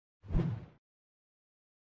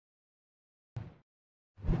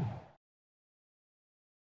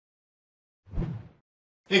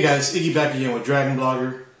Hey guys, Iggy back again with Dragon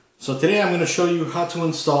Blogger. So today I'm going to show you how to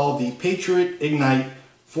install the Patriot Ignite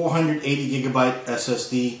 480GB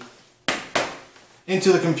SSD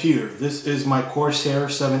into the computer. This is my Corsair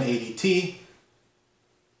 780T.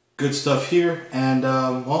 Good stuff here, and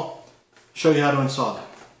well, show you how to install it.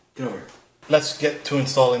 Get over here. Let's get to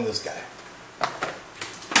installing this guy.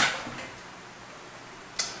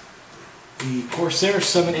 The Corsair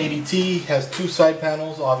 780T has two side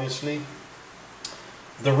panels, obviously.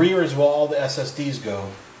 The rear is where all the SSDs go.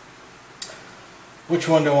 Which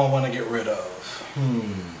one do I want to get rid of?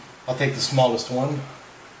 I'll take the smallest one.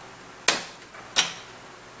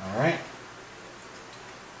 Alright.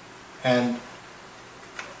 And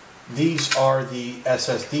these are the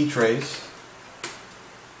SSD trays.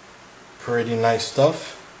 Pretty nice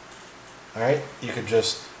stuff. Alright, you could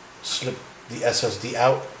just slip the SSD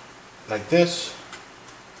out like this.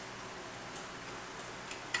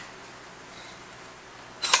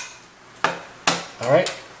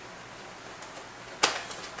 Alright,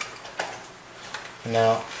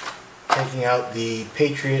 now taking out the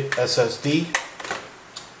Patriot SSD.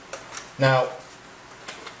 Now,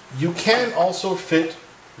 you can also fit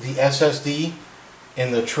the SSD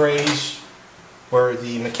in the trays where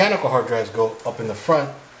the mechanical hard drives go up in the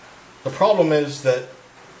front. The problem is that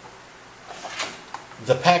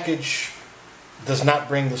the package does not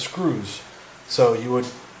bring the screws. So you would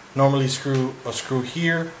normally screw a screw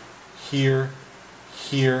here, here,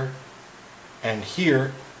 here, and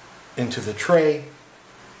here into the tray,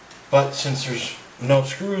 but since there's no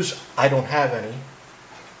screws, I don't have any,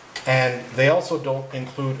 and they also don't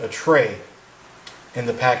include a tray in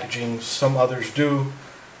the packaging. Some others do.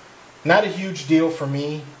 Not a huge deal for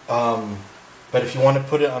me, but if you want to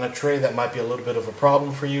put it on a tray, that might be a little bit of a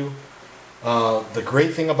problem for you. The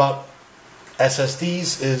great thing about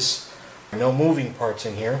SSDs is no moving parts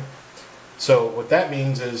in here. So what that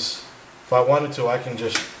means is, if I wanted to, I can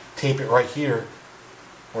just tape it right here,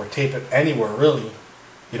 or tape it anywhere really.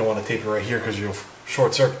 You don't want to tape it right here because you'll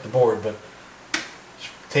short circuit the board, but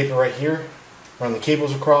tape it right here, run the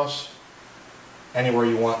cables across, anywhere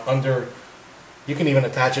you want under. You can even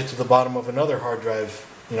attach it to the bottom of another hard drive,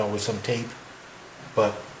 you know, with some tape.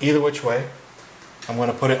 But either which way, I'm going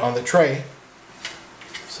to put it on the tray.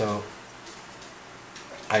 So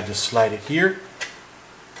I just slide it here,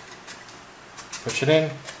 push it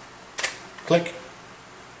in, click,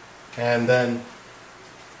 and then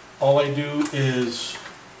all I do is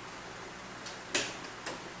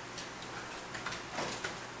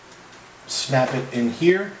snap it in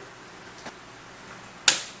here.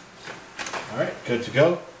 Alright, good to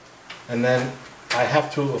go. And then I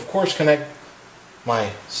have to, of course, connect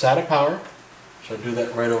my SATA power. So I do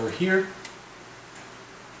that right over here.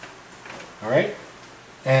 Alright,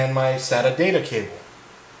 and my SATA data cable.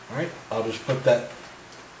 Alright, I'll just put that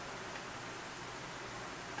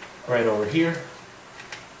right over here.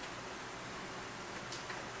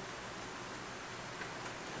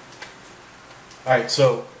 Alright,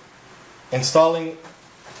 so installing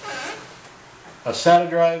a SATA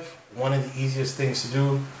drive, one of the easiest things to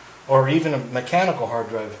do, or even a mechanical hard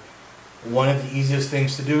drive, one of the easiest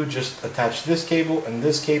things to do, just attach this cable and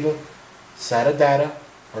this cable, SATA data,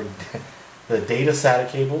 or the data SATA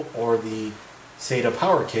cable, or the SATA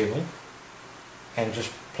power cable, and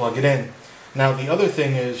just plug it in. Now the other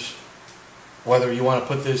thing is, whether you want to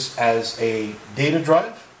put this as a data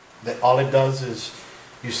drive, that all it does is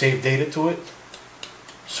you save data to it,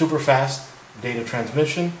 super fast data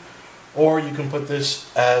transmission, or you can put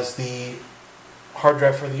this as the hard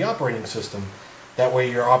drive for the operating system. That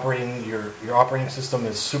way your operating system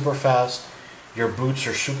is super fast, your boots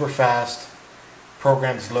are super fast,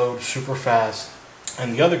 programs load super fast.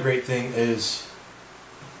 And the other great thing is,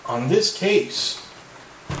 on this case,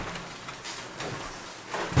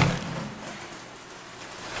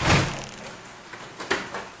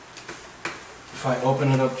 if I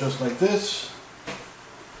open it up just like this,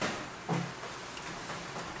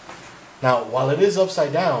 now while it is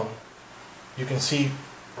upside down, you can see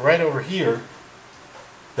right over here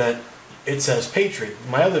that it says Patriot.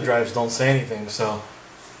 My other drives don't say anything, so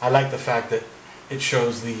I like the fact that it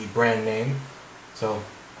shows the brand name. So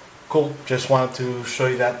cool, just wanted to show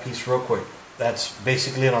you that piece real quick. That's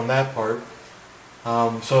basically it on that part.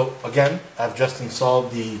 So again, I've just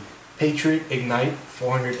installed the Patriot Ignite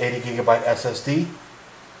 480GB SSD.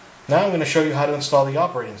 Now I'm going to show you how to install the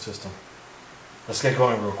operating system. Let's get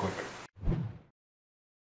going real quick.